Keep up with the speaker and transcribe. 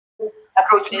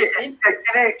Quel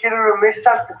est le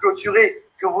message pour clôturer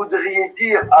que vous voudriez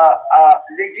dire à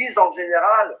l'Église en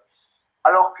général,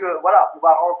 alors que voilà, on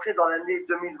va rentrer dans l'année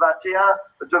 2021.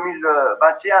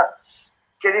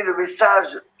 Quel est le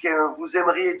message que vous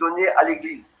aimeriez donner à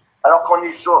l'Église, alors qu'on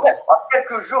est à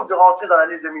quelques jours de rentrer dans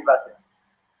l'année 2021?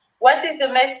 What is the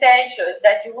message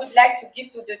that you would like to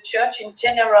give to the church in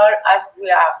general as we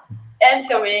are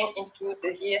entering into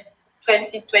the year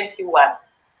 2021?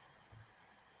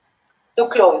 To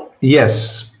close.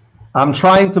 Yes, I'm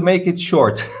trying to make it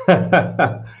short.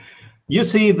 You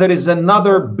see, there is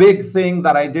another big thing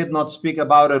that I did not speak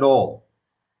about at all.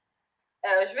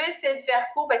 Je vais essayer de faire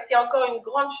court parce qu'il y a encore une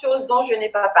grande chose dont je n'ai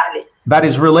pas parlé. That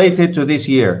is related to this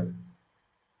year.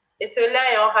 Et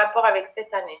cela est en rapport avec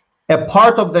cette année. A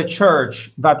part of the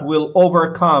church that will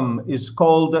overcome is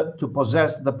called to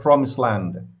possess the promised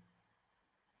land.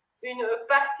 Une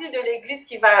partie de l'Église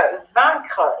qui va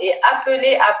vaincre et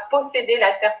appeler à posséder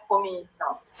la terre promise.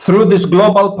 Through this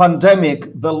global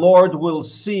pandemic, the Lord will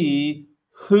see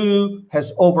who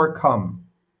has overcome.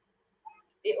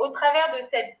 Et au travers de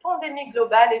cette pandémie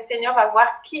globale, le Seigneur va voir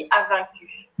qui a vaincu.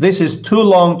 This is too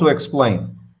long to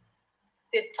explain.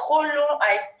 C'est trop long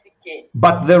à expliquer.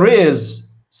 But there is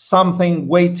something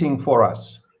waiting for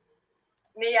us.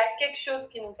 Mais il y a quelque chose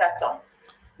qui nous attend.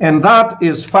 And that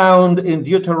is found in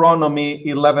Deuteronomy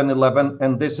 11:11,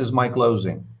 and this is my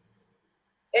closing.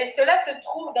 Et cela se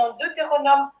trouve dans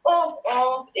Deutéronome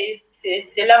 11:11, et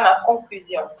c'est là ma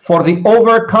conclusion. For the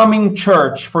overcoming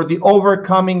church, for the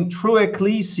overcoming true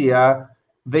ecclesia,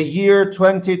 the year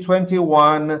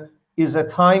 2021 is a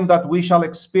time that we shall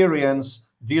experience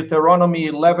Deuteronomy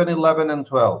 11:11 and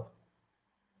 12.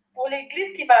 Pour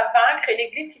l'Église qui va vaincre et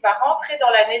l'Église qui va rentrer dans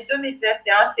l'année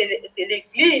 2021, c'est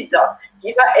l'Église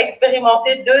qui va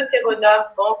expérimenter Deutéronome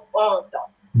 11.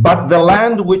 But the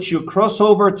land which you cross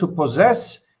over to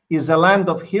possess is a land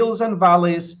of hills and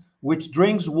valleys, which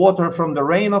drinks water from the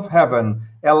rain of heaven,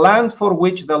 a land for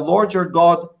which the Lord your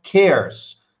God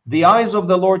cares. The eyes of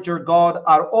the Lord your God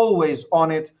are always on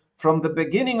it, from the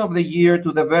beginning of the year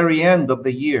to the very end of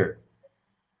the year.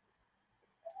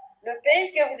 Le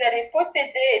pays que vous allez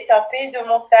posséder est un pays de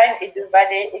montagnes et de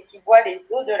vallées et qui boit les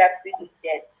eaux de la pluie du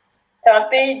ciel. C'est un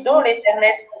pays dont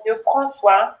l'Éternel ton Dieu prend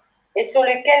soin et sur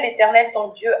lequel l'Éternel ton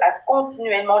Dieu a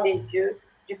continuellement les yeux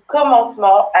du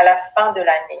commencement à la fin de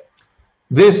l'année.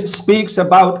 This speaks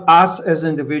about us as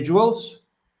individuals.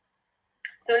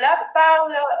 Cela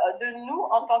parle de nous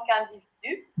en tant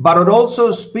qu'individus. But it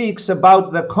also speaks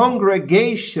about the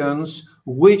congregations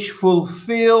which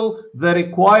fulfill the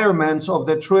requirements of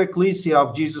the true ecclesia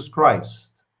of Jesus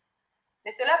Christ.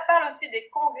 Mais cela parle aussi des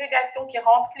congrégations qui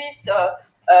remplissent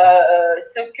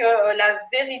ce que la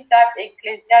véritable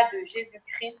ecclésia de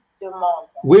Jésus-Christ demande.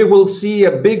 We will see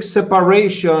a big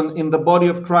separation in the body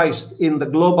of Christ in the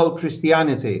global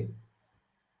Christianity.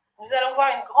 Nous allons voir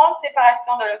une grande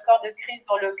séparation dans le corps de Christ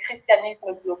dans le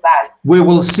christianisme global. We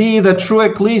will see the true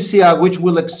ecclesia which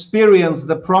will experience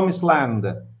the promised land.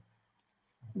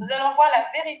 Nous allons voir la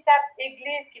véritable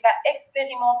église qui va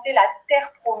expérimenter la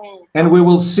terre promise. And we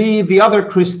will see the other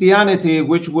Christianity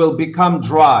which will become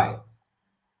dry.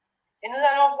 Et nous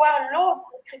allons voir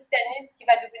l'autre christianisme qui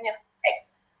va devenir sec.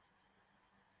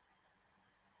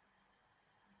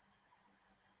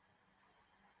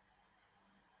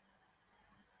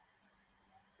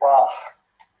 Wow.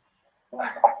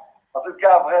 En tout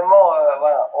cas, vraiment,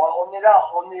 voilà, on est là,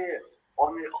 on est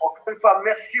encore une fois,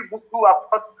 merci beaucoup à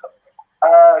Pote.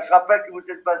 Je rappelle que vous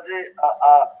êtes basé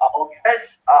en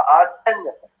Grèce, à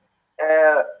Athènes,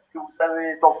 que vous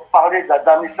avez donc parlé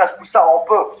d'un message, tout ça, de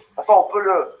toute façon, on peut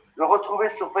le retrouver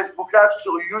sur Facebook Live,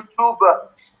 sur YouTube,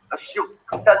 sur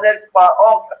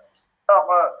channel.org. Alors,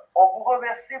 on vous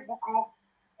remercie beaucoup.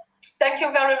 Thank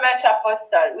you very much,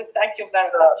 Apostle. We thank you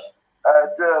very much.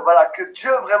 Voilà, que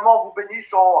Dieu vraiment vous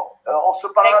bénisse. On se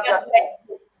parlera bientôt.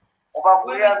 On va vous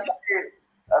réinviter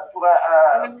pour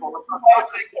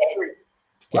notre équipe.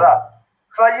 Voilà.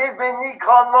 Soyez bénis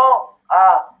grandement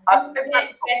à très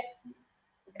bientôt.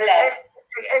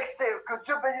 Que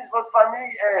Dieu bénisse votre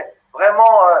famille et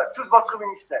vraiment tout votre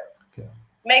ministère. Okay.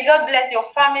 May God bless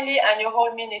your family and your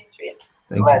whole ministry.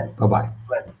 Thank you. Bye-bye.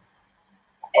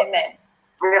 Amen.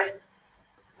 Merci.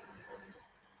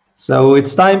 So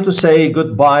it's time to say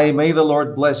goodbye. May the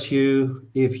Lord bless you.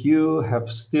 If you have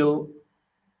still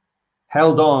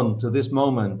held on to this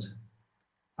moment,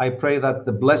 I pray that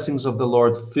the blessings of the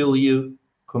Lord fill you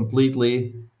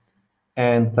completely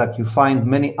and that you find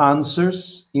many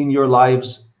answers in your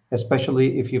lives,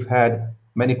 especially if you've had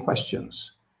many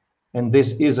questions. And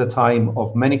this is a time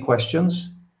of many questions,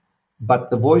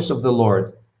 but the voice of the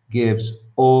Lord gives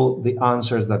all the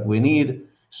answers that we need.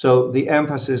 So the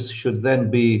emphasis should then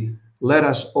be, let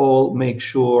us all make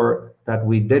sure that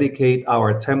we dedicate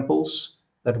our temples,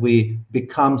 that we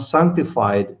become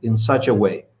sanctified in such a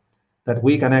way that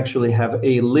we can actually have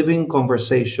a living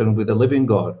conversation with the living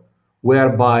God,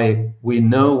 whereby we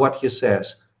know what he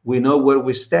says, we know where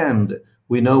we stand,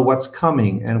 we know what's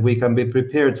coming, and we can be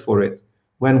prepared for it.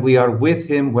 When we are with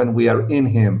him, when we are in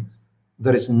him,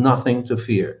 there is nothing to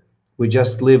fear. We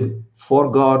just live for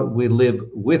God, we live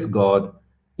with God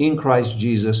in Christ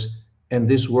Jesus, and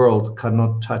this world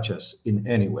cannot touch us in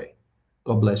any way.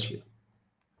 God bless you.